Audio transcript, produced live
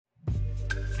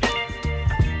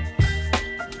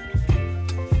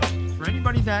for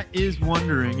anybody that is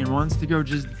wondering and wants to go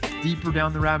just deeper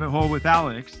down the rabbit hole with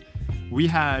Alex, we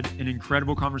had an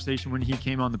incredible conversation when he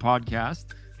came on the podcast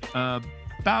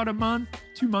about a month,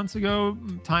 2 months ago.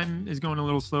 Time is going a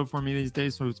little slow for me these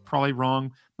days, so it's probably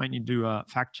wrong. Might need to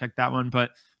fact check that one,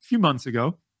 but a few months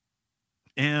ago.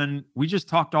 And we just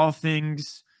talked all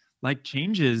things like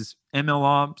changes,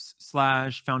 MLOps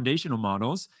 / foundational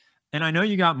models. And I know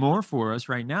you got more for us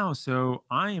right now, so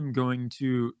I am going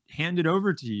to hand it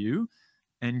over to you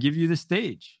and give you the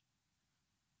stage.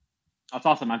 That's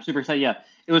awesome. I'm super excited. Yeah,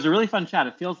 it was a really fun chat.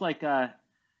 It feels like I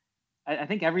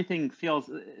think everything feels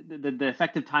the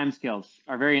effective time scales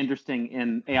are very interesting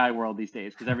in AI world these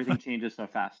days because everything changes so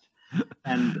fast.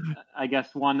 And I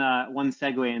guess one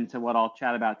segue into what I'll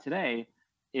chat about today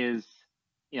is,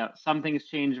 some things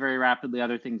change very rapidly,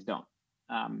 other things don't.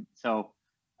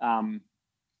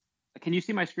 Can you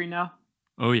see my screen now?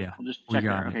 Oh yeah. I'll just check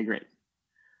there. Okay, great.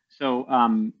 So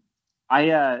I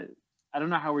don't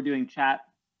know how we're doing chat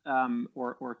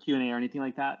or Q&A or anything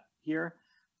like that here.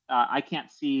 I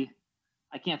can't see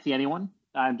anyone.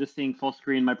 I'm just seeing full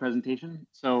screen my presentation.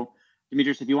 So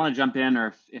Demetrius, if you want to jump in,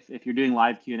 or if you're doing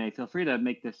live Q&A, feel free to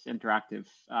make this interactive.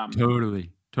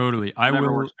 Totally. I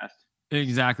will. Works best.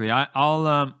 Exactly.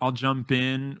 I'll jump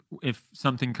in if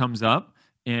something comes up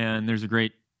and there's a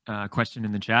great question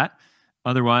in the chat.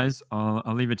 Otherwise,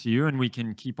 I'll leave it to you, and we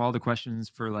can keep all the questions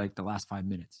for like the last 5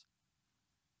 minutes.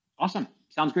 Awesome.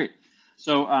 Sounds great.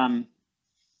 So,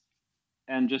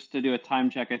 and just to do a time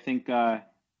check, I think I've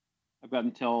got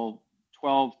until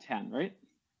 12:10, right?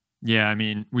 Yeah, I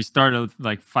mean, we started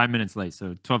like 5 minutes late,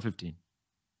 so 12:15.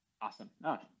 Awesome.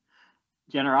 Oh,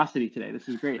 generosity today. This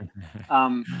is great.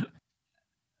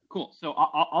 Cool. So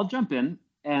I'll jump in.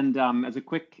 And as a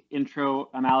quick intro,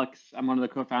 I'm Alex. I'm one of the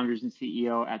co-founders and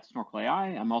CEO at Snorkel AI.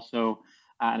 I'm also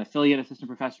an affiliate assistant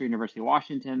professor at University of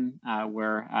Washington,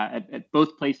 where at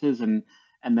both places, and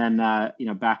then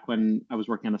back when I was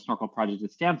working on the Snorkel project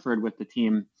at Stanford with the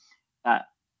team,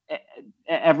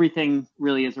 everything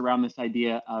really is around this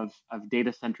idea of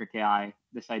data-centric AI.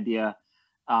 This idea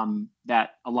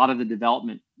that a lot of the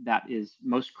development that is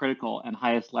most critical and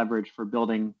highest leverage for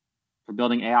building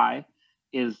AI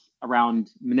is around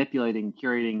manipulating,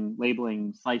 curating,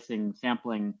 labeling, slicing,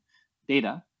 sampling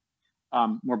data,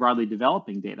 more broadly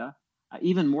developing data,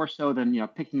 even more so than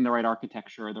picking the right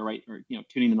architecture or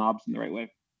tuning the knobs in the right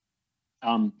way.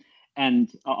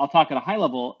 And I'll talk at a high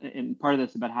level in part of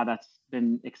this about how that's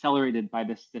been accelerated by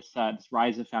this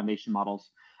rise of foundation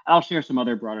models. And I'll share some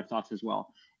other broader thoughts as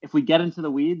well. If we get into the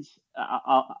weeds,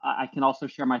 I can also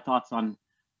share my thoughts on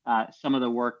some of the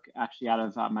work actually out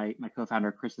of my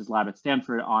co-founder Chris's lab at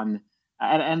Stanford on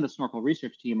and the Snorkel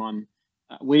research team on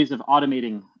ways of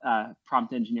automating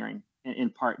prompt engineering in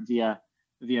part via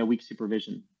weak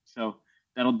supervision. So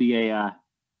that'll be a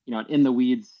an in the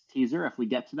weeds teaser. If we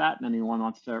get to that and anyone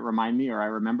wants to remind me or I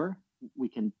remember, we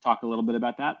can talk a little bit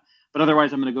about that. But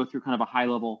otherwise, I'm going to go through kind of a high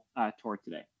level tour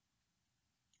today.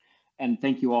 And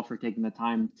thank you all for taking the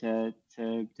time to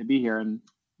be here and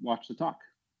watch the talk.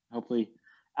 Hopefully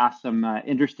ask some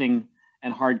interesting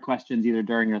and hard questions either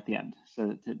during or at the end,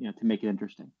 so to make it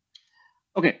interesting.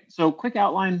 Okay, so quick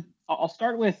outline. I'll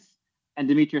start with, and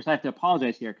Demetrius, I have to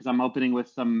apologize here because I'm opening with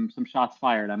some shots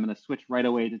fired. I'm going to switch right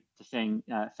away to saying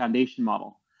foundation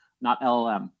model, not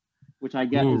LLM, which I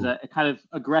get is a kind of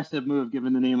aggressive move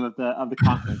given the name of the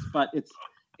conference, but it's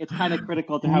kind of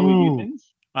critical to how we do things.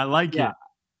 I like it.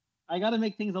 I got to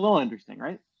make things a little interesting,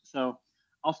 right? So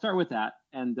I'll start with that,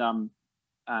 and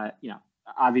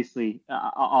obviously,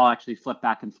 I'll actually flip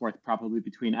back and forth probably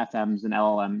between FMs and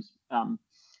LLMs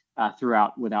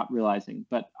throughout without realizing.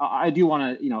 But I do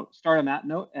want to, start on that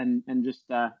note and just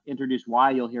introduce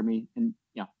why you'll hear me in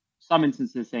some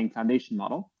instances saying foundation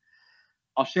model.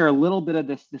 I'll share a little bit of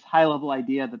this high level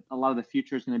idea that a lot of the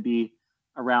future is going to be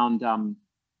around,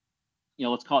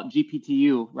 let's call it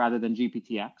GPTU rather than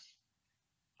GPTX.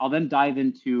 I'll then dive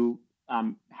into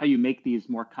how you make these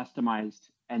more customized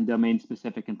and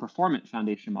domain-specific and performant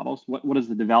foundation models. What is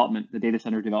the data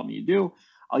center development you do?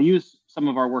 I'll use some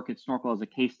of our work at Snorkel as a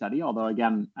case study, although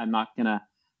again, I'm not gonna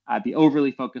be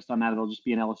overly focused on that. It'll just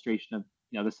be an illustration of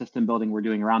the system building we're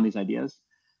doing around these ideas.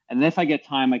 And then if I get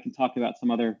time, I can talk about some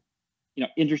other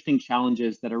interesting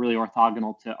challenges that are really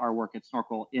orthogonal to our work at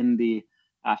Snorkel in the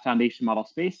foundation model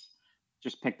space.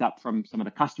 Just picked up from some of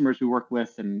the customers we work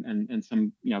with and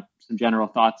some some general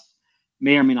thoughts.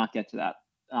 May or may not get to that.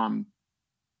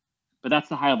 But that's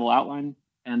the high level outline,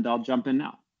 and I'll jump in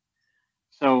now.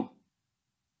 So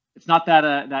it's not that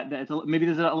maybe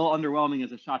this is a little underwhelming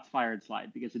as a shots fired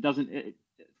slide because it doesn't.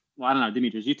 Well, I don't know,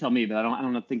 Demetrius, you tell me, but I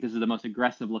don't think this is the most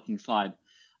aggressive looking slide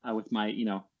with my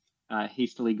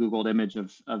hastily Googled image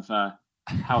of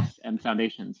house and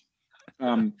foundations.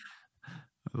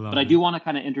 But I do want to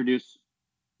kind of introduce,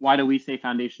 why do we say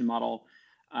foundation model?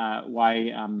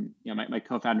 Why my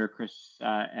co-founder Chris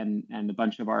and a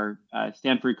bunch of our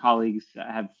Stanford colleagues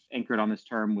have anchored on this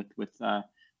term with the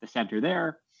center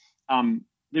there.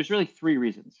 There's really three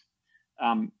reasons.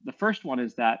 The first one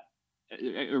is that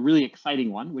a really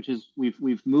exciting one, which is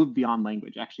we've moved beyond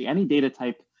language. Actually, any data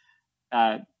type,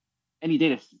 any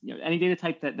data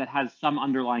type that has some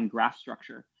underlying graph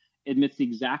structure admits the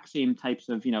exact same types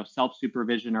of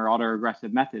self-supervision or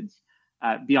autoregressive methods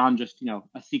beyond just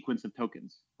a sequence of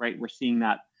tokens, right? We're seeing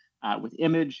that with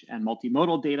image and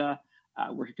multimodal data.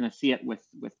 We're going to see it with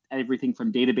everything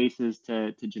from databases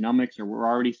to genomics, or we're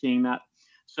already seeing that.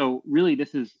 So really,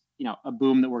 this is a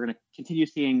boom that we're going to continue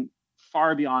seeing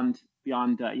far beyond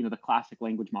the classic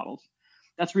language models.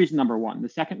 That's reason number one. The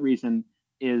second reason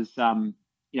is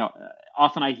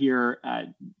often I hear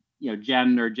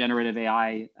gen or generative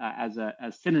AI as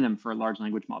synonym for large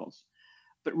language models,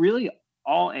 but really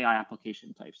all AI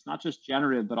application types, not just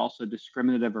generative, but also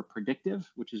discriminative or predictive,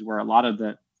 which is where a lot of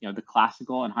the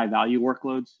classical and high value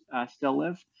workloads still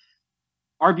live.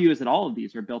 Our view is that all of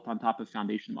these are built on top of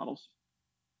foundation models.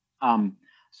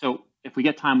 So if we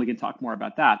get time, we can talk more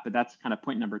about that, but that's kind of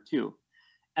point number two.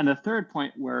 And the third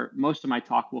point, where most of my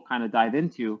talk will kind of dive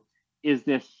into, is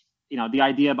this, the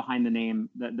idea behind the name,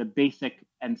 the basic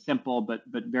and simple, but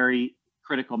very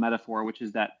critical metaphor, which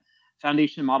is that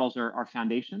foundation models are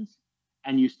foundations,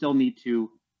 and you still need to,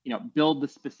 build the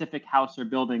specific house or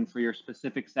building for your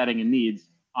specific setting and needs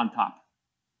on top.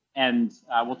 And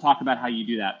we'll talk about how you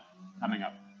do that coming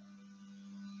up.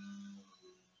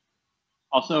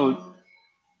 Also,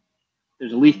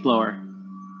 there's a leaf blower,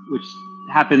 which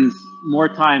happens more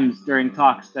times during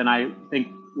talks than I think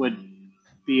would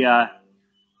be,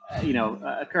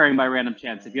 occurring by random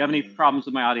chance. If you have any problems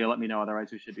with my audio, let me know.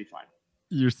 Otherwise, we should be fine.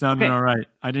 You're sounding all right.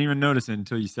 I didn't even notice it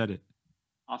until you said it.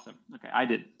 Awesome. Okay, I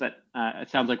did, but it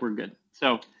sounds like we're good.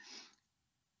 So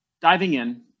diving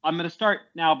in, I'm going to start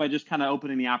now by just kind of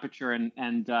opening the aperture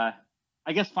and I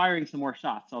guess firing some more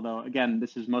shots. Although, again,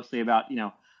 this is mostly about,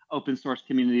 open source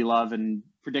community love and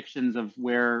predictions of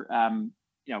where,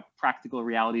 practical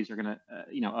realities are going to,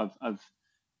 of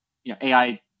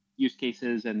AI use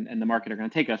cases and the market are going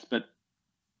to take us. But,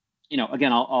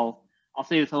 again, I'll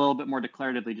say this a little bit more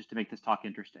declaratively just to make this talk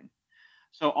interesting.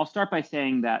 So I'll start by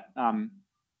saying that,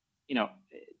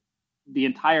 the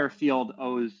entire field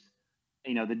owes,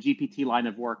 the GPT line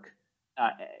of work,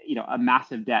 a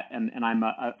massive debt, and I'm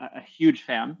a huge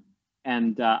fan,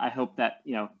 and I hope that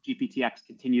GPTX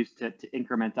continues to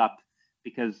increment up,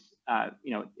 because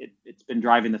it's been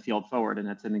driving the field forward, and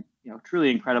it's an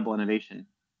truly incredible innovation.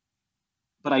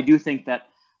 But I do think that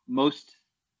most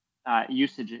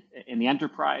usage in the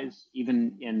enterprise,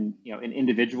 even in in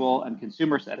individual and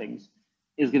consumer settings,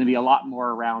 is going to be a lot more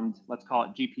around, let's call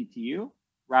it GPTU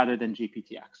rather than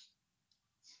GPTX.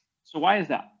 So why is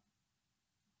that?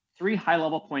 Three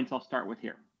high-level points I'll start with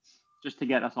here, just to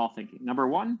get us all thinking. Number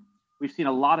one, we've seen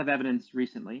a lot of evidence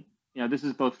recently. This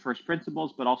is both first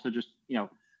principles, but also just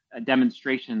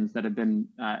demonstrations that have been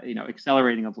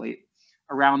accelerating of late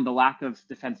around the lack of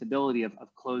defensibility of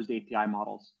closed API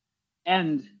models,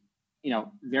 and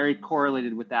very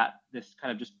correlated with that, this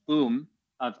kind of just boom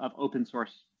of open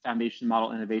source foundation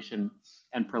model innovation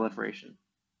and proliferation.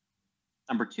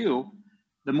 Number two,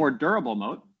 the more durable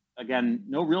moat, again,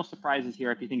 no real surprises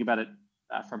here if you think about it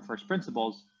from first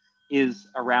principles, is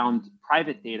around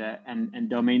private data and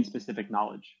domain-specific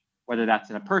knowledge, whether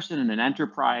that's in a person, in an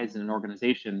enterprise, in an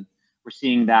organization. We're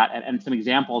seeing that, and some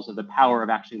examples of the power of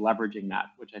actually leveraging that,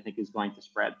 which I think is going to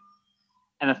spread.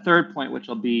 And the third point, which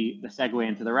will be the segue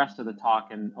into the rest of the talk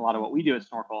and a lot of what we do at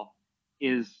Snorkel,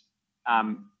 is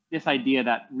this idea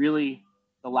that really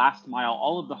the last mile,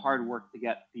 all of the hard work to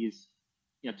get these,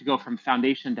 to go from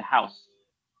foundation to house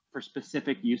for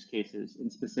specific use cases in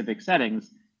specific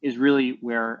settings, is really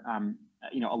where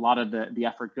a lot of the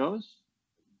effort goes,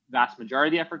 vast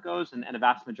majority of the effort goes, and a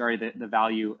vast majority of the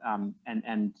value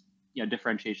and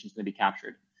differentiation is going to be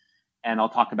captured. And I'll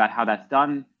talk about how that's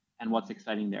done and what's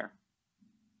exciting there.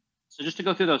 So just to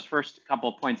go through those first couple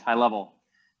of points high level,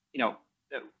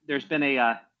 there's been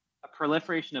a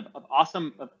proliferation of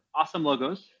awesome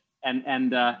logos,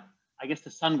 and I guess the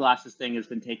sunglasses thing has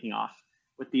been taking off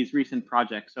with these recent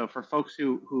projects. So for folks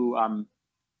who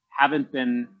haven't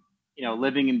been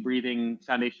living and breathing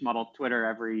foundation model Twitter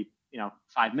every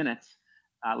 5 minutes,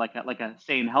 like a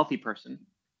sane, healthy person,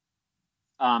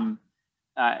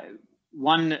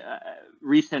 one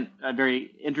recent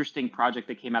very interesting project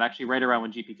that came out actually right around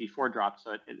when GPT-4 dropped,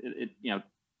 so it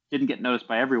didn't get noticed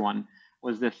by everyone,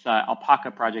 was this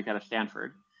Alpaca project out of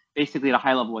Stanford. Basically, at a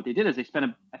high level, what they did is they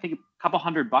spent, I think, a couple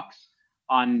 $100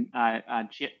 on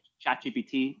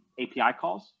ChatGPT API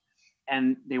calls,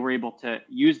 and they were able to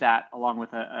use that along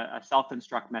with a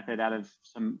self-instruct method out of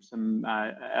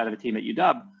out of a team at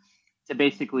UW to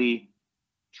basically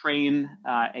train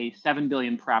a 7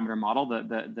 billion parameter model,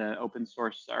 the open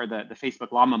source or the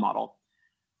Facebook Llama model,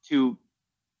 to,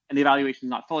 and the evaluation is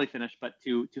not fully finished, but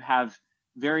to have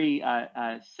very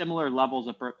similar levels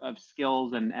of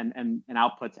skills and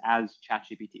outputs as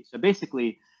ChatGPT. So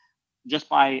basically, just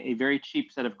by a very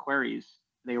cheap set of queries,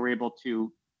 they were able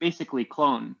to basically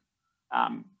clone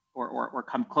or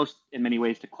come close in many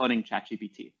ways to cloning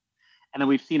ChatGPT. And then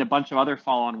we've seen a bunch of other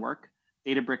follow-on work.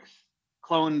 Databricks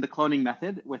cloned the cloning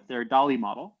method with their DALL-E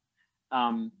model.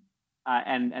 And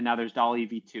now there's DALL-E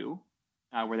v2,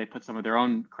 where they put some of their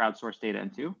own crowdsourced data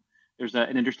into. There's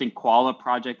an interesting Koala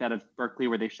project out of Berkeley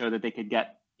where they show that they could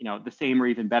get the same or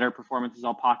even better performance as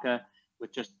Alpaca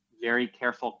with just very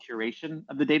careful curation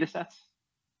of the data sets.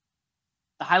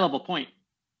 The high level point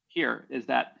here is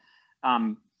that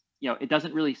it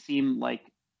doesn't really seem like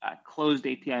closed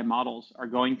API models are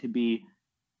going to be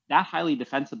that highly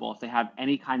defensible if they have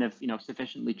any kind of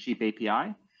sufficiently cheap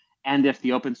API, and if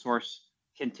the open source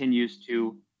continues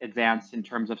to advance in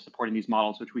terms of supporting these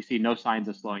models, which we see no signs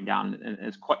of slowing down, and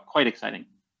is quite exciting.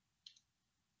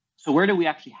 So where do we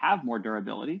actually have more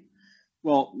durability?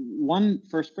 Well, one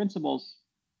first principles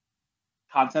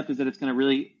concept is that it's going to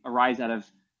really arise out of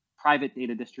private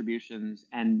data distributions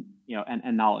and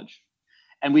knowledge.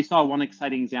 And we saw one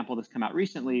exciting example that's come out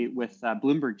recently with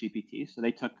Bloomberg GPT. So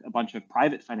they took a bunch of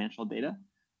private financial data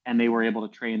and they were able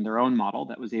to train their own model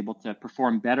that was able to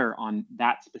perform better on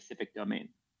that specific domain.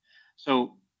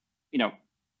 So,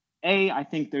 I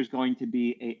think there's going to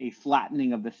be a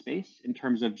flattening of the space in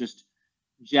terms of just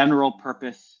general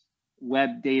purpose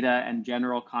web data and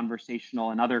general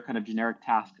conversational and other kind of generic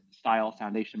task style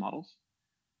foundation models.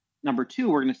 Number two,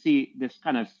 we're going to see this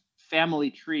kind of family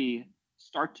tree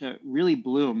start to really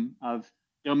bloom of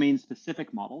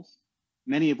domain-specific models,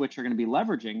 many of which are going to be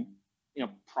leveraging,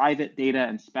 private data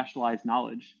and specialized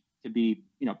knowledge to be,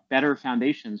 better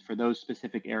foundations for those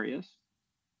specific areas.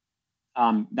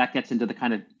 That gets into the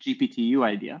kind of GPTU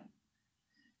idea.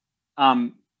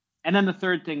 And then the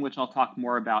third thing, which I'll talk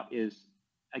more about, is,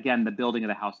 again, the building of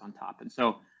the house on top. And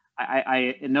so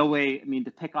I in no way mean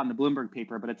to pick on the Bloomberg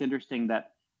paper, but it's interesting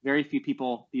that very few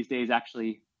people these days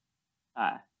actually,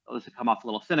 this will come off a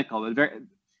little cynical, but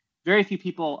very few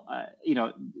people,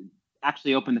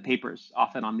 actually open the papers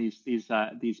often on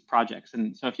these projects.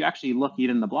 And so if you actually look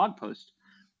even in the blog post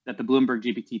that the Bloomberg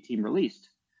GPT team released,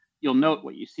 you'll note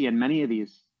what you see in many of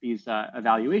these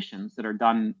evaluations that are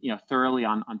done thoroughly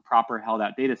on proper held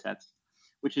out data sets,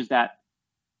 which is that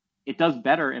it does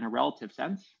better in a relative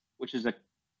sense, which is a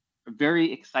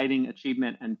very exciting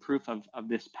achievement and proof of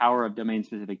this power of domain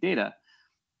specific data.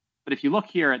 But if you look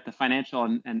here at the financial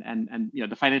and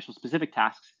the financial specific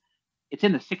tasks, it's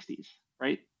in the 60s,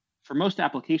 right? For most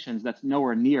applications, that's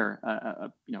nowhere near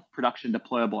a production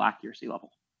deployable accuracy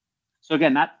level. So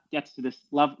again, that gets to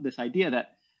this idea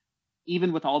that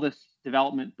even with all this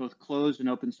development, both closed and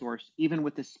open source, even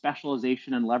with this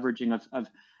specialization and leveraging of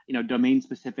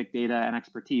domain-specific data and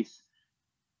expertise,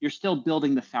 you're still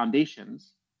building the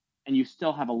foundations, and you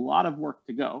still have a lot of work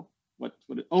to go. What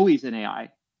always in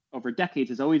AI over decades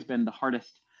has always been the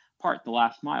hardest part, the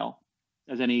last mile,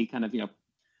 as any kind of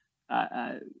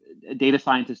data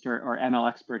scientist or ML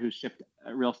expert who's shipped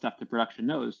real stuff to production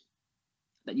knows,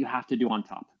 that you have to do on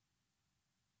top.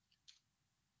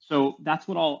 So that's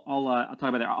what I'll talk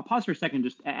about there. I'll pause for a second.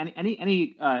 Just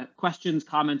any questions,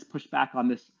 comments, pushback on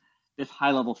this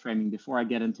high level framing before I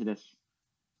get into this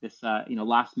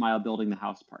last mile building the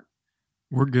house part.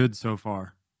 We're good so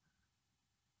far.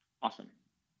 Awesome.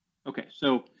 Okay,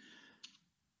 so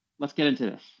let's get into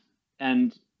this.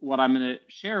 And what I'm going to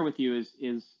share with you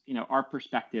is our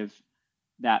perspective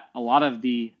that a lot of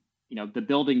the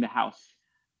building the house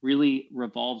really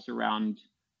revolves around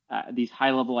these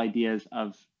high level ideas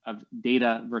of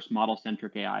data versus model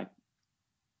centric AI.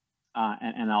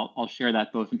 And I'll share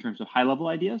that both in terms of high level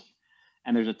ideas,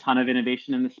 and there's a ton of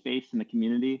innovation in the space in the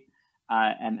community,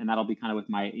 and that'll be kind of with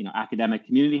my academic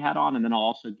community hat on, and then I'll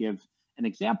also give an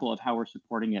example of how we're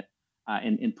supporting it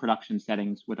in production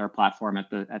settings with our platform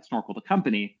at Snorkel the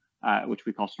company, which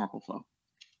we call Snorkel Flow.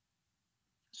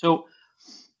 So,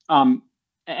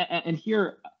 and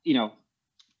here,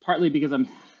 partly because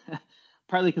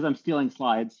I'm stealing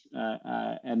slides,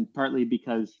 and partly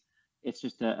because it's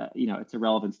just it's a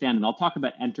relevant stand. And I'll talk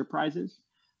about enterprises.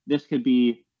 This could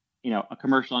be a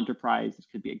commercial enterprise. This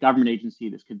could be a government agency.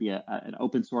 This could be an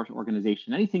open source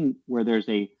organization. Anything where there's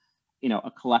a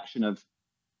collection of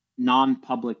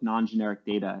non-public, non-generic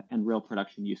data and real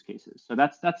production use cases. So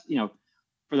that's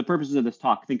for the purposes of this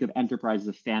talk, think of enterprise as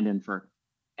a stand-in for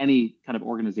any kind of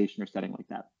organization or setting like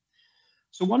that.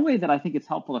 So one way that I think it's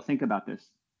helpful to think about this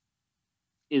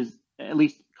is, at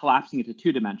least collapsing it to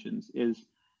two dimensions, is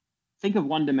think of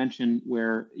one dimension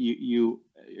where you're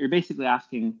basically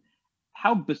asking,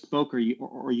 how bespoke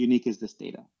or unique is this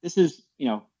data? This is,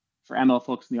 for ML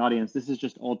folks in the audience, this is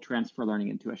just old transfer learning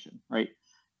intuition, right?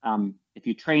 If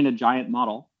you train a giant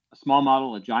model, a small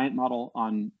model, a giant model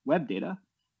on web data,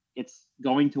 it's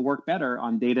going to work better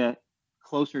on data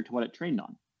closer to what it trained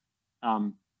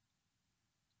on.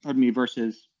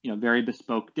 Versus very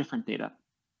bespoke different data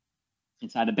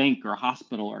inside a bank or a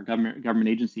hospital or a government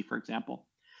agency, for example.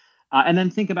 And then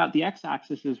think about the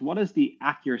x-axis is, what is the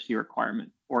accuracy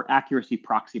requirement or accuracy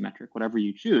proxy metric, whatever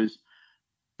you choose,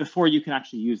 before you can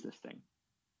actually use this thing.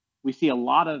 We see a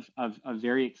lot of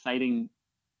very exciting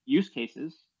use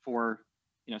cases for,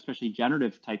 especially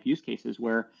generative type use cases,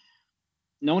 where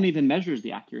no one even measures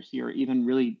the accuracy or even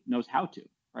really knows how to,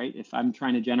 right? If I'm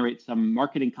trying to generate some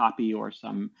marketing copy or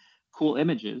some cool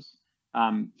images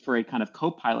for a kind of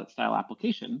co-pilot style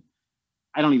application,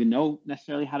 I don't even know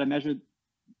necessarily how to measure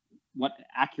what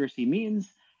accuracy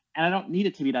means, and I don't need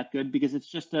it to be that good because it's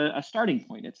just a starting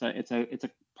point. It's a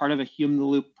part of a human in the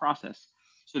loop process.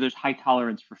 So there's high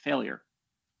tolerance for failure.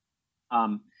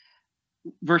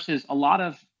 Versus a lot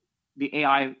of the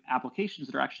AI applications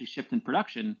that are actually shipped in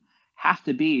production have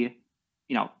to be,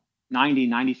 90,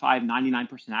 95,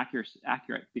 99%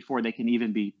 accurate before they can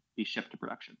even be shipped to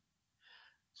production.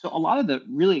 So a lot of the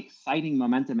really exciting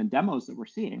momentum and demos that we're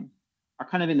seeing are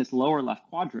kind of in this lower left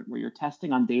quadrant, where you're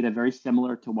testing on data very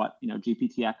similar to what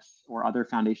GPTX or other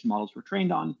foundation models were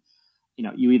trained on.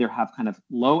 You either have kind of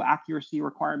low accuracy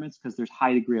requirements because there's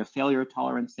high degree of failure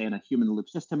tolerance, say in a human in the loop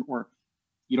system, or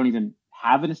you don't even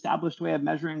have an established way of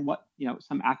measuring what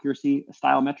some accuracy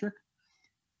style metric.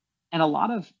 And a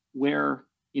lot of where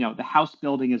the house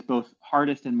building is both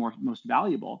hardest and most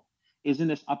valuable is in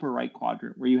this upper right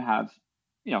quadrant, where you have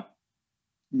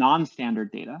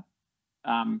non-standard data.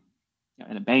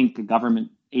 In a bank, a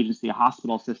government agency, a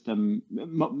hospital system,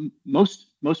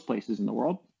 most places in the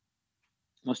world,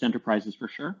 most enterprises for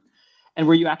sure, and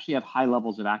where you actually have high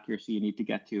levels of accuracy you need to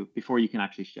get to before you can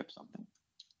actually ship something.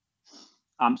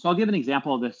 So I'll give an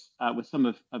example of this with some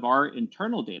of our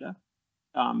internal data.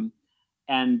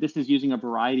 And this is using a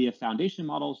variety of foundation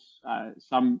models,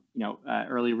 some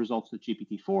early results with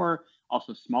GPT-4,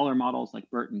 also smaller models like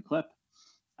BERT and CLIP.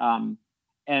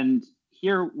 And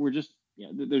here we're just,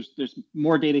 there's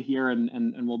more data here,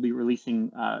 and we'll be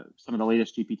releasing some of the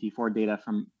latest GPT-4 data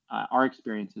from our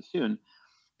experiences soon.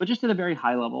 But just at a very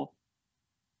high level,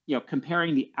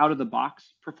 comparing the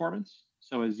out-of-the-box performance,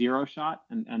 so a zero shot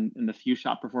and the few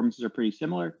shot performances are pretty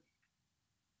similar,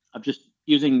 of just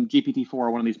using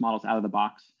GPT-4, one of these models out of the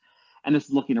box. And this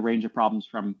is looking at a range of problems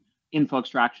from info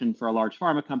extraction for a large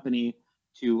pharma company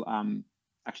to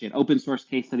actually an open source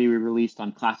case study we released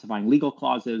on classifying legal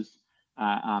clauses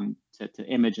to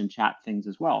image and chat things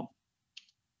as well.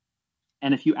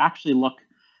 And if you actually look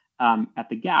at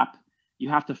the gap, you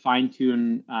have to fine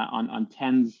tune on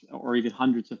tens or even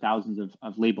hundreds of thousands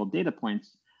of labeled data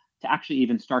points to actually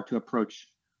even start to approach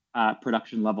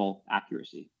production level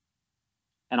accuracy.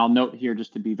 And I'll note here,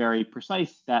 just to be very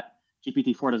precise, that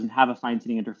GPT-4 doesn't have a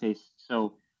fine-tuning interface.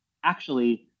 So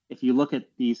actually, if you look at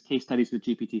these case studies with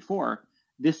GPT-4,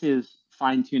 this is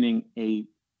fine-tuning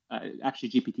actually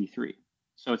GPT-3.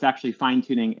 So it's actually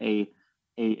fine-tuning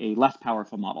a less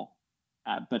powerful model,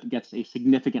 but gets a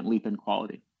significant leap in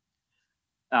quality.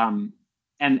 And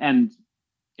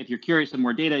if you're curious of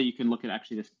more data, you can look at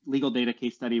actually this legal data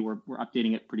case study. We're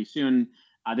updating it pretty soon.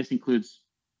 This includes,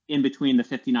 in between the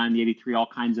 59 and the 83, all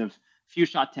kinds of few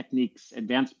shot techniques,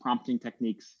 advanced prompting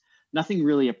techniques. Nothing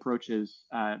really approaches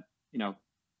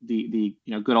the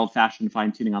good old fashioned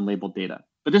fine tuning on labeled data.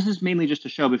 But this is mainly just to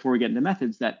show, before we get into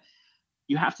methods, that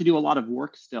you have to do a lot of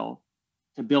work still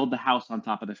to build the house on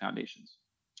top of the foundations.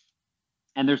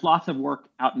 And there's lots of work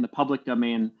out in the public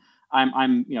domain.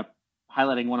 I'm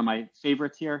highlighting one of my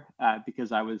favorites here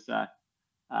because I was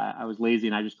lazy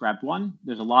and I just grabbed one.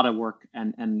 There's a lot of work,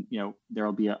 and there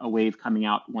will be a wave coming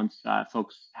out once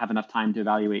folks have enough time to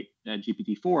evaluate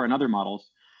GPT-4 and other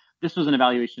models. This was an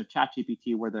evaluation of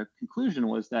ChatGPT, where the conclusion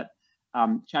was that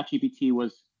ChatGPT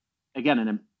was, again,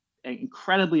 an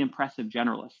incredibly impressive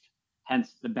generalist.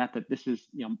 Hence the bet that this is,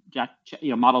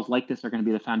 models like this are going to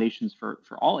be the foundations for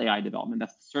all AI development.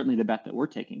 That's certainly the bet that we're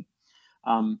taking.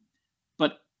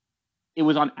 But it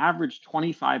was on average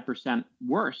 25%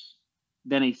 worse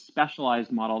than a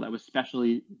specialized model that was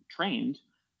specially trained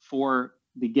for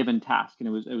the given task. And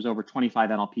it was over 25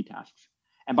 NLP tasks.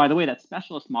 And by the way, that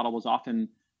specialist model was often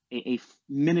a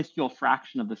minuscule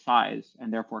fraction of the size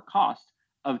and therefore cost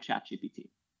of ChatGPT.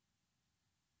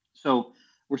 So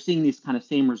we're seeing these kind of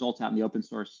same results out in the open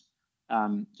source,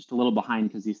 just a little behind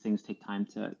because these things take time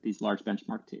to, these large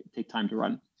benchmarks take time to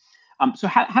run. So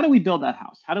how do we build that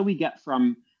house? How do we get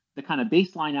from the kind of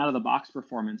baseline out of the box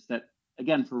performance that,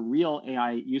 again, for real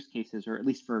AI use cases, or at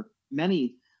least for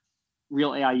many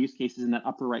real AI use cases in that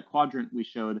upper right quadrant we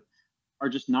showed, are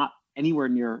just not anywhere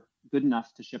near good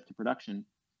enough to ship to production?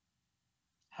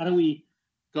 How do we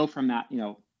go from that,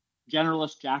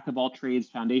 generalist jack of all trades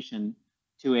foundation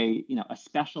to a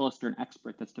specialist or an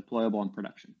expert that's deployable in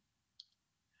production?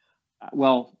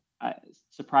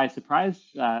 Surprise, surprise,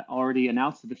 already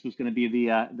announced that this was going to be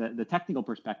the technical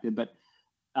perspective, but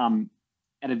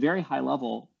at a very high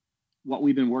level, what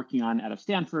we've been working on out of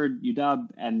Stanford, UW,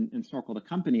 and Snorkel, the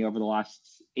company, over the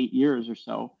last 8 years or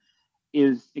so,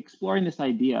 is exploring this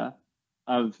idea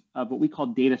of what we call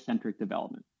data-centric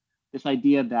development. This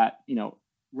idea that,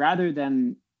 rather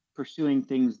than pursuing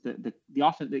things the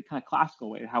kind of classical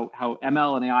way, how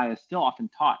ML and AI is still often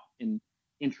taught in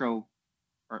intro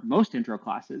or most intro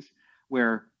classes,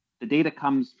 where the data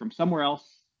comes from somewhere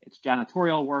else, it's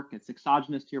janitorial work, it's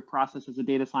exogenous to your process as a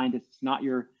data scientist, it's not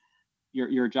your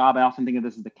job. I often think of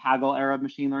this as the Kaggle era of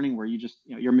machine learning, where you just,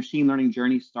 your machine learning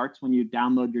journey starts when you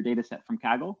download your data set from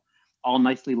Kaggle, all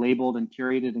nicely labeled and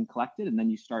curated and collected, and then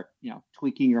you start,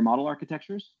 tweaking your model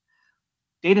architectures.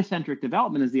 Data-centric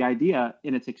development is the idea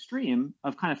in its extreme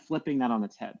of kind of flipping that on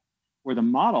its head, where the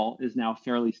model is now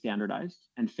fairly standardized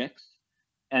and fixed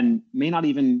and may not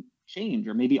even change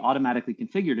or maybe automatically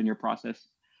configured in your process.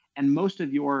 And most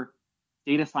of your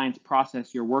data science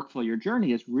process, your workflow, your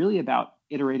journey is really about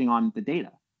iterating on the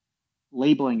data,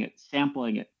 labeling it,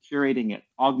 sampling it, curating it,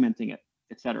 augmenting it,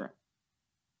 etc.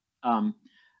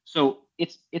 So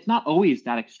it's not always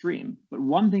that extreme, but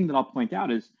one thing that I'll point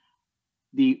out is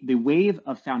the wave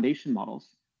of foundation models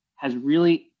has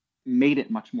really made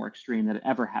it much more extreme than it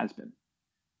ever has been.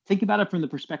 Think about it from the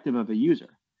perspective of a user.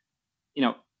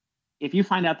 If you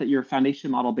find out that your foundation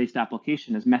model-based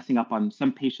application is messing up on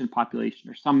some patient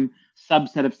population or some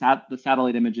subset of the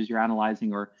satellite images you're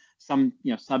analyzing, or some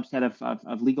subset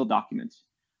of legal documents,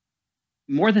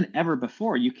 more than ever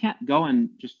before, you can't go and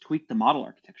just tweak the model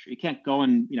architecture. You can't go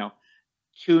and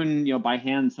tune by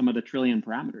hand some of the trillion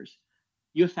parameters.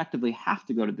 You effectively have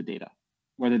to go to the data,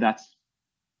 whether that's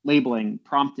labeling,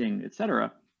 prompting,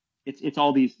 etc. It's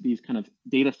all these kind of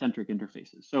data-centric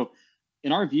interfaces. So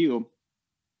in our view,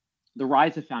 the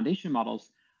rise of foundation models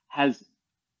has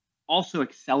also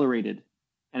accelerated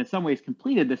and in some ways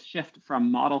completed this shift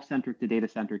from model-centric to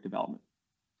data-centric development.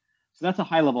 So that's a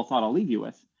high-level thought I'll leave you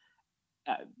with.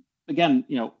 Again,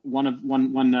 one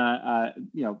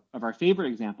of our favorite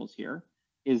examples here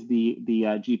is the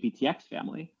GPTX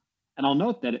family, and I'll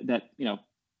note that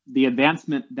the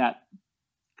advancement that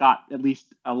got at least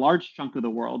a large chunk of the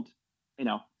world,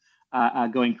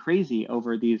 going crazy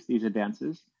over these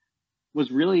advances, was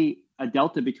really a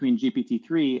delta between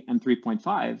GPT-3 and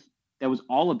 3.5 that was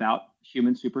all about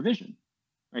human supervision,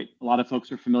 right? A lot of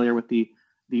folks are familiar with the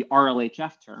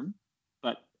RLHF term,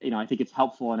 but I think it's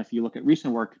helpful, and if you look at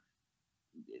recent work,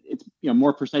 it's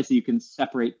more precisely you can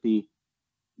separate the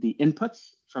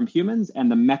inputs from humans and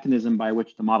the mechanism by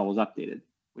which the model was updated,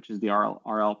 which is the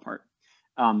RL part.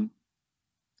 And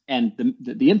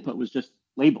the input was just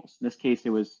labels. In this case,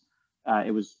 it was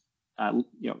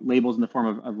labels in the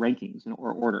form of rankings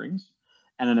or orderings.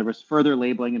 And then there was further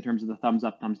labeling in terms of the thumbs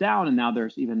up, thumbs down. And now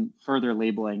there's even further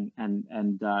labeling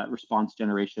and response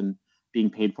generation being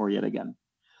paid for yet again.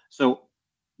 So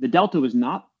the delta was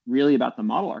not really about the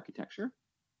model architecture.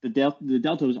 The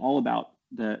delta was all about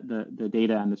the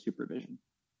data and the supervision.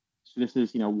 So this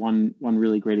is one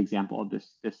really great example of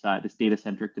this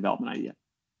data-centric development idea.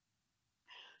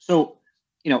 So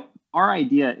our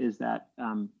idea is that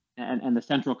and the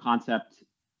central concept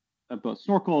of both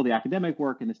Snorkel, the academic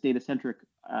work, and this data-centric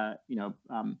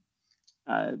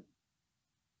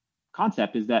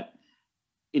concept is that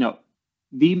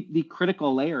the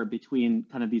critical layer between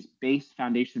kind of these base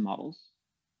foundation models,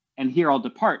 and here I'll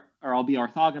depart, or I'll be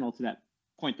orthogonal to that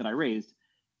point that I raised.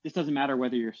 This doesn't matter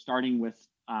whether you're starting with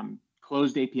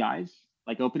closed APIs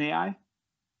like OpenAI,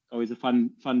 always a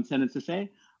fun sentence to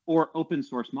say, or open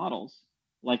source models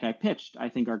like I pitched, I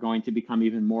think are going to become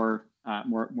even more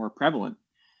prevalent.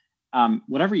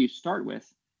 Whatever you start with,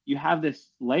 you have this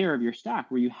layer of your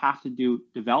stack where you have to do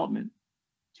development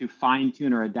to fine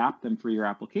tune or adapt them for your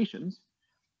applications.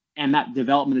 And that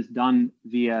development is done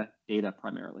via data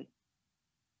primarily.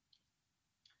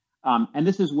 And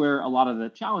this is where a lot of the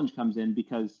challenge comes in,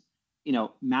 because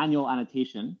manual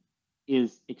annotation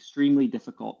is extremely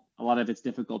difficult. A lot of it's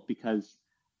difficult because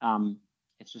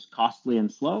it's just costly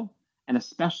and slow, and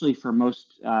especially for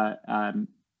most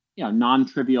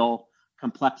non-trivial,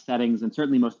 complex settings, and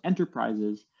certainly most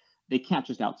enterprises, they can't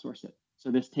just outsource it.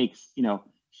 So this takes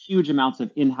huge amounts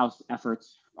of in-house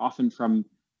efforts, often from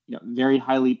very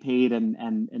highly paid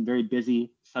and very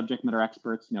busy subject matter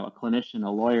experts, a clinician, a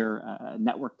lawyer, a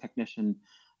network technician,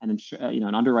 and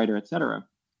an underwriter, et cetera.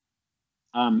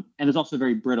 And it's also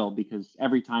very brittle, because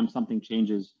every time something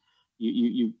changes,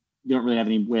 you don't really have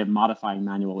any way of modifying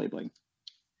manual labeling.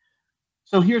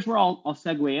 So here's where I'll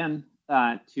segue in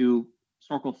to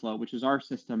SnorkelFlow, which is our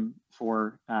system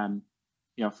for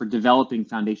for developing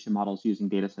foundation models using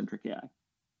data-centric AI.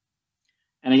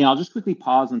 And again, I'll just quickly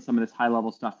pause on some of this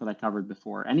high-level stuff that I covered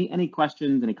before. Any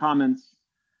questions, any comments?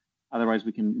 Otherwise,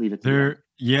 we can leave it to there.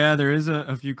 Yeah, there is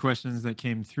a few questions that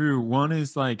came through. One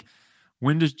is like,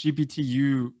 when does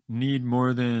GPTU need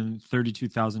more than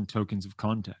 32,000 tokens of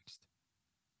context?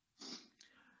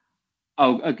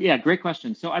 Oh, yeah, great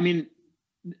question. So, I mean,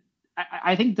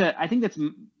 I think that's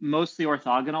mostly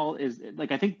orthogonal. Is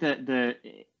like, I think the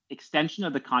extension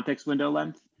of the context window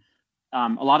length.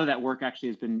 A lot of that work actually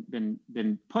has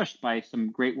been pushed by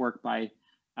some great work by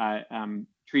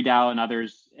TreeDAO and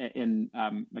others in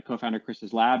my co-founder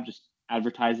Chris's lab, just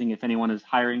advertising if anyone is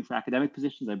hiring for academic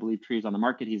positions. I believe Tree is on the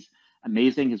market. He's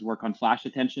amazing. His work on flash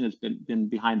attention has been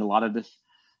behind a lot of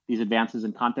these advances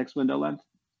in context window length.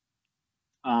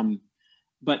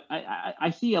 But I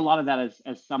see a lot of that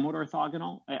as somewhat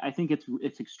orthogonal. I think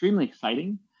it's extremely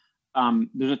exciting.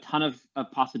 There's a ton of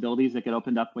possibilities that get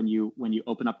opened up when you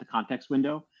open up the context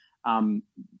window.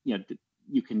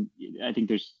 You can, I think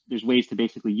there's ways to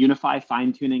basically unify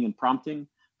fine tuning and prompting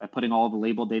by putting all the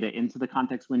label data into the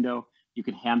context window. You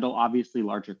can handle obviously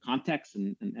larger contexts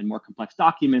and more complex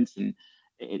documents and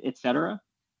et cetera.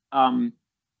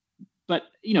 But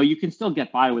you can still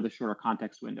get by with a shorter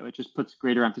context window. It just puts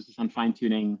greater emphasis on fine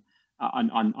tuning,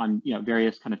 on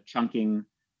various kind of chunking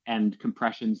and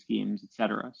compression schemes, et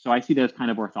cetera. So I see that as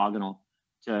kind of orthogonal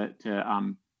to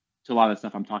a lot of the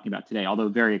stuff I'm talking about today, although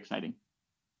very exciting.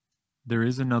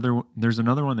 There's another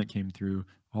one that came through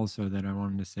also that I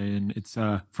wanted to say, and it's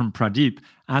from Pradeep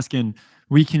asking,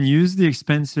 we can use the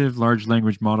expensive large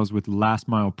language models with last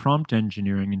mile prompt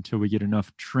engineering until we get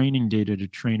enough training data to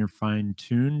train or fine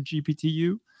tune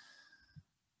GPTU.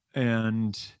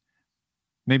 And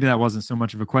maybe that wasn't so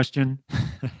much of a question.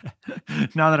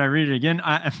 Now that I read it again,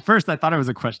 at first I thought it was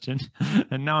a question,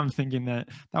 and now I'm thinking that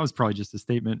was probably just a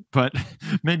statement. But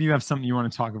maybe you have something you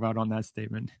want to talk about on that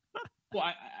statement.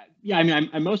 Well, yeah, I mean,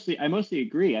 I mostly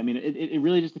agree. I mean, it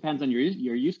really just depends on your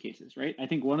use cases, right? I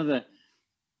think one of the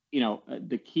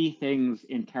the key things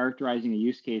in characterizing a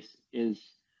use case is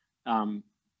the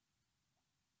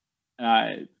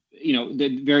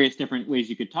various different ways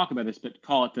you could talk about this, but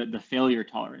call it the failure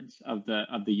tolerance of the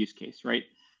use case, right?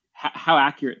 How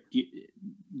accurate do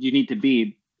you need to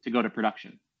be to go to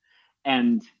production?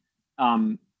 And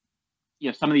some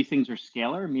of these things are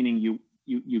scalar, meaning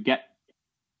you get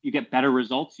better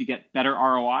results, you get better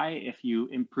ROI if you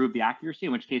improve the accuracy.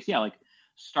 In which case, yeah, like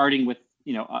starting with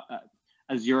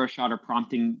a zero shot or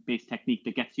prompting based technique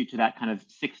that gets you to that kind of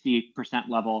 60%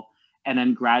 level, and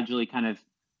then gradually kind of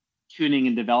tuning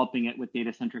and developing it with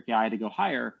data-centric AI to go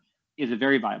higher is a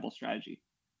very viable strategy.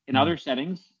 In other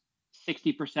settings,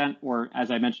 60%, or as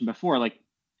I mentioned before, like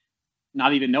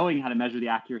not even knowing how to measure the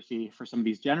accuracy for some of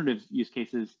these generative use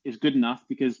cases is good enough,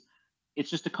 because it's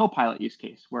just a co-pilot use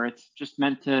case where it's just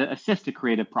meant to assist a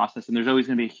creative process, and there's always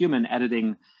going to be a human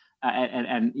editing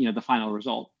and the final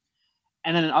result.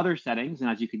 And then in other settings, and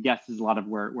as you could guess, this is a lot of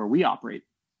where we operate.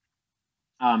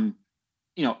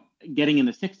 Getting in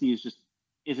the 60s just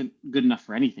isn't good enough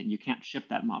for anything. You can't ship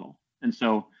that model, and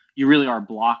so you really are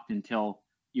blocked until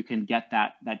you can get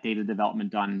that data development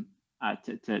done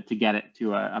to get it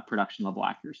to a production level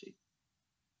accuracy.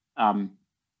 So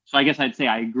I guess I'd say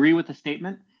I agree with the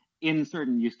statement in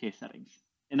certain use case settings.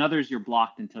 In others, you're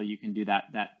blocked until you can do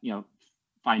that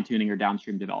fine tuning or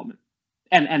downstream development.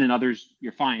 And in others,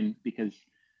 you're fine, because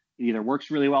it either works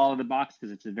really well out of the box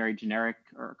because it's a very generic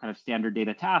or kind of standard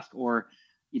data task, or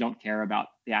you don't care about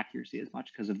the accuracy as much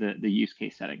because of the use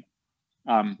case setting.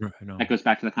 That goes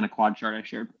back to the kind of quad chart I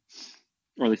shared,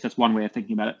 or at least that's one way of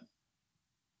thinking about it.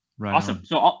 Right. Awesome. On.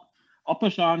 So I'll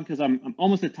push on because I'm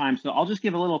almost at time. So I'll just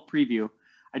give a little preview.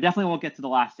 I definitely won't get to the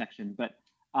last section, but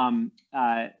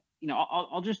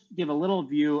I'll just give a little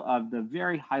view of the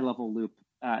very high level loop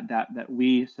that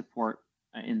we support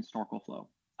in SnorkelFlow.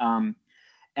 And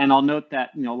I'll note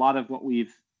that, a lot of what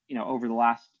we've, over the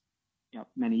last,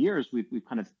 many years, we've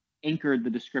kind of anchored the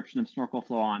description of Snorkel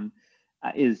Flow on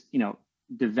is,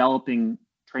 developing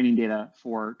training data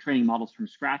for training models from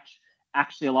scratch.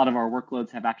 Actually, a lot of our workloads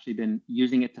have actually been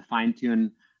using it to fine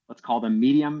tune, let's call them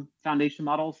medium foundation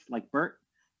models like BERT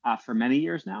for many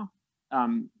years now.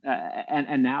 And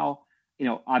now,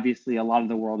 obviously a lot of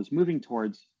the world is moving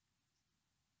towards,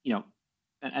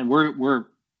 and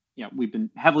we've been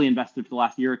heavily invested for the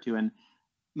last year or two in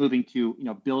moving to,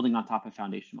 building on top of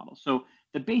foundation models. So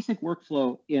the basic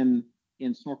workflow in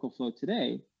Snorkel Flow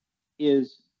today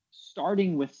is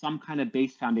starting with some kind of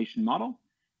base foundation model.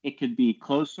 It could be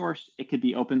closed source, it could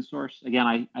be open source.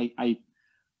 Again,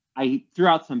 I threw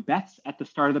out some bets at the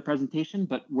start of the presentation,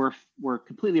 but we're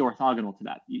completely orthogonal to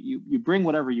that. You bring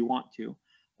whatever you want to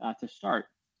start.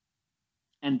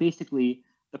 And basically,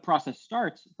 the process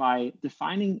starts by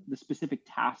defining the specific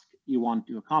task you want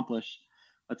to accomplish.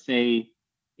 Let's say,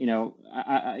 a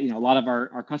lot of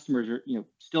our customers are,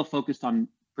 still focused on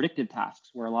predictive tasks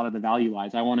where a lot of the value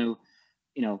lies. I want to,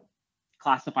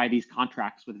 classify these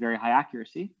contracts with very high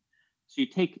accuracy. So you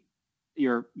take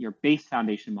your base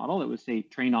foundation model that was, say,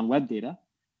 trained on web data,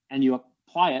 and you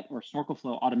apply it, or Snorkel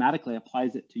Flow automatically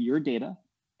applies it to your data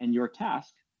and your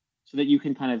task so that you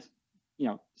can kind of,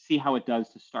 see how it does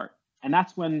to start. And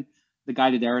that's when the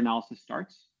guided error analysis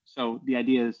starts. So the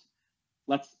idea is,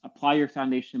 let's apply your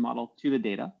foundation model to the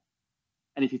data.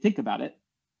 And if you think about it,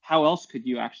 how else could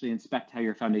you actually inspect how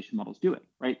your foundation model is doing,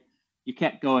 right? You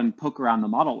can't go and poke around the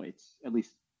model weights, at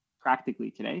least practically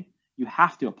today. You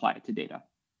have to apply it to data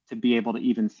to be able to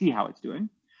even see how it's doing.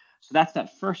 So that's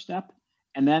that first step.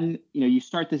 And then, you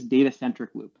start this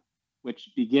data-centric loop,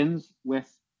 which begins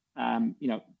with,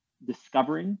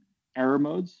 discovering error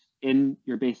modes in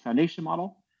your base foundation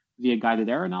model via guided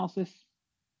error analysis.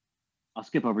 I'll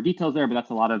skip over details there, but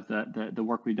that's a lot of the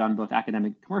work we've done, both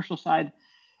academic and commercial side.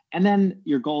 And then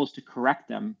your goal is to correct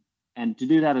them and to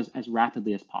do that as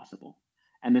rapidly as possible.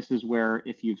 And this is where,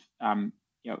 if you've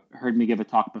heard me give a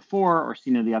talk before or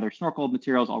seen any of the other Snorkel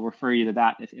materials, I'll refer you to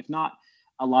that. If not,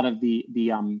 a lot of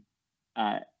the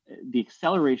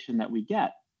acceleration that we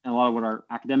get, and a lot of what our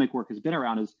academic work has been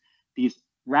around, is these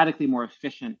radically more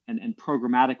efficient and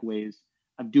programmatic ways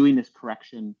of doing this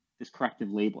correction, this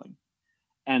corrective labeling.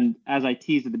 And as I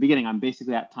teased at the beginning, I'm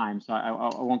basically at time, so I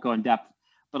won't go in depth,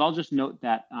 but I'll just note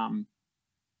that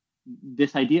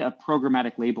this idea of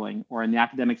programmatic labeling, or in the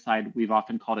academic side, we've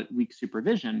often called it weak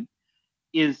supervision,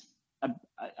 is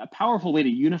a powerful way to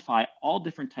unify all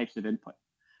different types of input.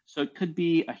 So it could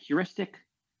be a heuristic,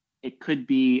 it could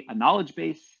be a knowledge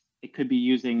base, it could be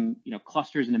using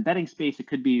clusters and embedding space, it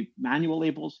could be manual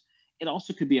labels, it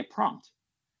also could be a prompt.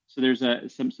 So there's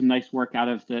some nice work out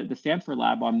of the Stanford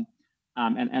lab on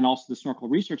and also the Snorkel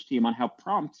research team on how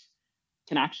prompts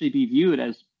can actually be viewed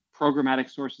as programmatic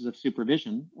sources of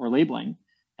supervision or labeling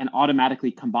and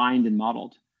automatically combined and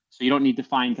modeled. So you don't need to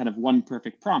find kind of one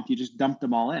perfect prompt. You just dump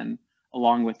them all in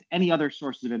along with any other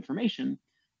sources of information,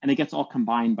 and it gets all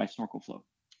combined by Snorkel Flow.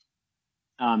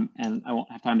 And I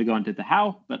won't have time to go into the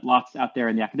how, but lots out there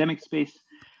in the academic space.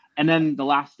 And then the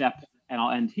last step, and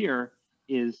I'll end here,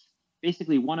 is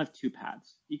basically one of two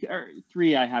paths. Or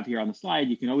three I have here on the slide.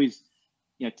 You can always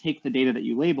take the data that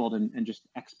you labeled and just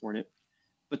export it.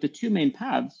 But the two main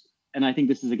paths, and I think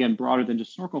this is, again, broader than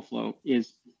just Snorkel Flow,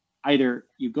 is either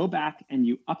you go back and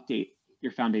you update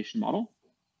your foundation model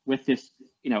with this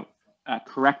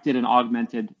corrected and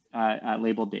augmented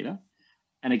labeled data.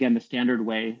 And again, the standard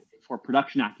way for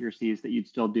production accuracies that you'd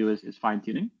still do is fine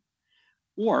tuning.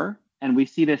 Or, and we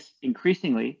see this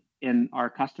increasingly in our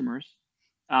customers,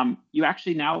 you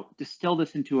actually now distill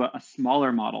this into a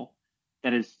smaller model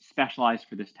that is specialized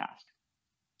for this task.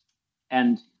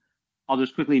 And I'll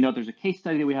just quickly note there's a case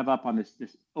study that we have up on this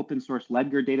open source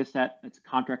Ledger data set. It's a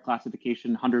contract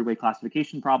classification, 100-way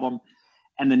classification problem.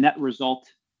 And the net result,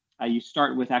 you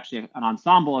start with actually an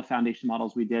ensemble of foundation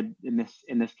models we did in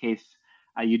this case.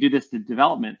 You do this to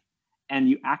development, and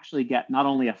you actually get not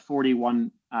only a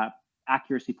 41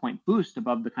 accuracy point boost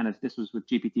above the kind of, this was with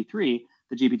GPT-3,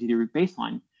 the GPT-3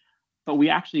 baseline, but we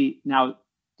actually now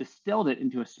distilled it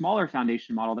into a smaller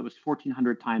foundation model that was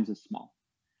 1,400 times as small.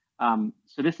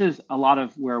 So this is a lot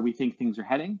of where we think things are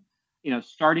heading,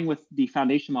 starting with the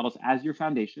foundation models as your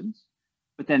foundations,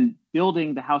 but then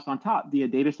building the house on top via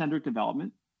data-centric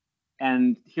development.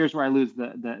 And here's where I lose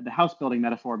the house building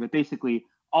metaphor, but basically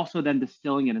also then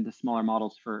distilling it into smaller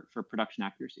models for production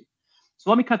accuracy. So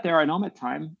let me cut there. I know I'm at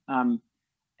time.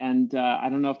 And I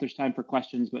don't know if there's time for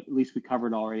questions, but at least we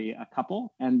covered already a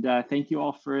couple. And thank you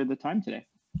all for the time today.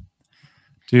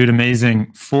 Dude,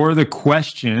 amazing. For the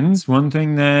questions, one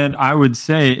thing that I would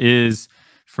say is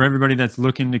for everybody that's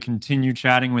looking to continue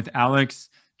chatting with Alex,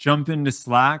 jump into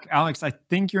Slack. Alex, I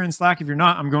think you're in Slack. If you're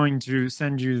not, I'm going to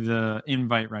send you the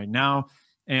invite right now,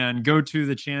 and go to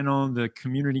the channel, the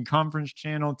community conference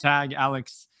channel, tag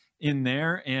Alex in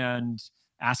there and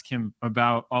ask him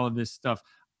about all of this stuff.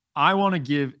 I want to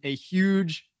give a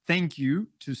huge thank you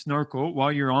to Snorkel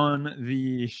while you're on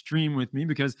the stream with me,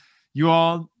 because you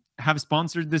all have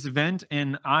sponsored this event,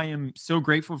 and I am so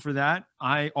grateful for that.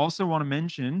 I also want to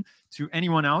mention to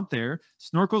anyone out there,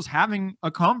 Snorkel's having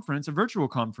a conference, a virtual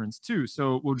conference too.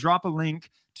 So we'll drop a link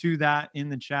to that in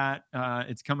the chat.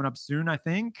 It's coming up soon, I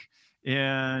think.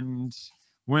 And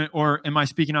or am I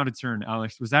speaking out of turn,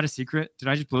 Alex? Was that a secret? Did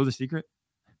I just blow the secret?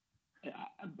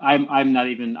 I'm not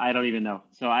even. I don't even know.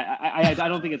 So I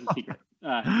don't think it's a secret.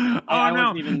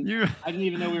 I didn't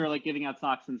even know we were like giving out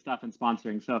socks and stuff and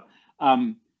sponsoring. So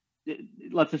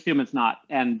let's assume it's not.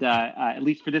 And at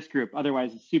least for this group,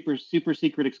 otherwise, super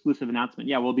secret exclusive announcement.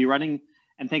 Yeah, we'll be running.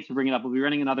 And thanks for bringing it up. We'll be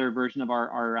running another version of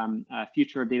our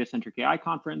Future of Data-Centric AI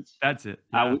conference. That's it.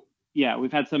 Yeah.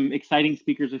 We've had some exciting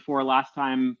speakers before. Last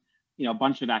time, a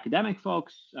bunch of academic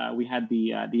folks. We had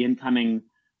the incoming.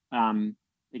 I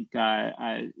think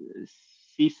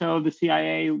CISO of the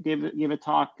CIA gave a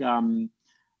talk.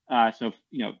 So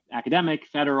academic,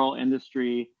 federal,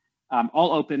 industry,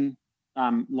 all open,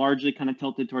 largely kind of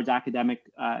tilted towards academic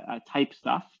type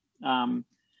stuff,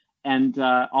 and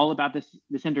all about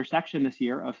this intersection this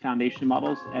year of foundation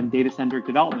models and data-centric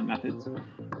development methods.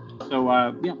 So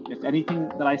yeah, if anything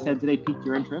that I said today piqued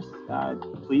your interest,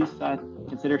 please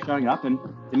consider showing up. And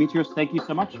Demetrios, thank you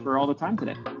so much for all the time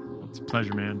today. It's a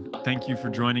pleasure, man. Thank you for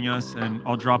joining us, and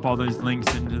I'll drop all those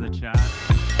links into the chat.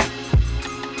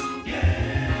 Yeah.